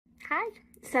Hi.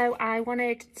 So I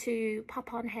wanted to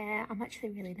pop on here. I'm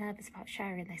actually really nervous about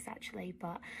sharing this actually,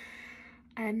 but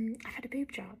I've had a boob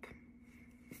job.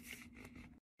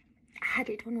 I had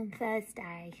it done on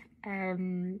Thursday.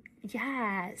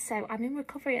 Yeah, so I'm in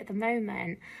recovery at the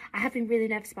moment. I have been really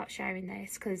nervous about sharing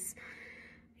this because,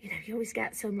 you know, you always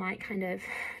get some like kind of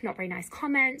not very nice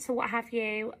comments or what have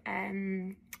you.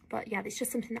 But yeah, it's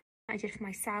just something that I did for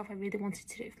myself. I really wanted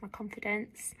to do it for my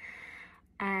confidence.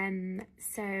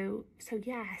 So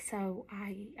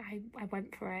I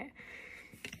went for it.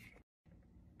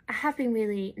 I have been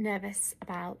really nervous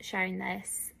about sharing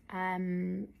this.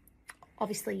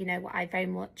 Obviously, you know,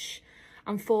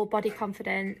 I'm for body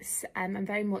confidence. I'm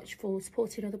very much for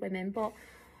supporting other women, but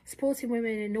supporting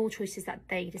women in all choices that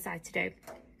they decide to do.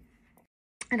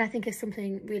 And I think if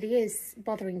something really is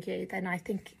bothering you, then I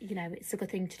think, you know, it's a good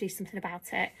thing to do something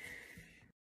about it.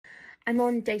 I'm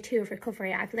on day 2 of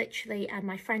recovery. I've literally, and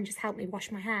my friend just helped me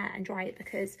wash my hair and dry it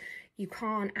because you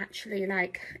can't actually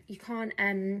you can't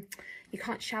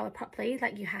shower properly.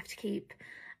 Like you have to keep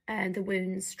the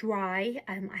wounds dry.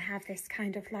 I have this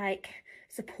kind of like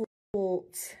support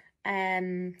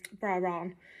bra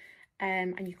on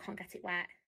and you can't get it wet.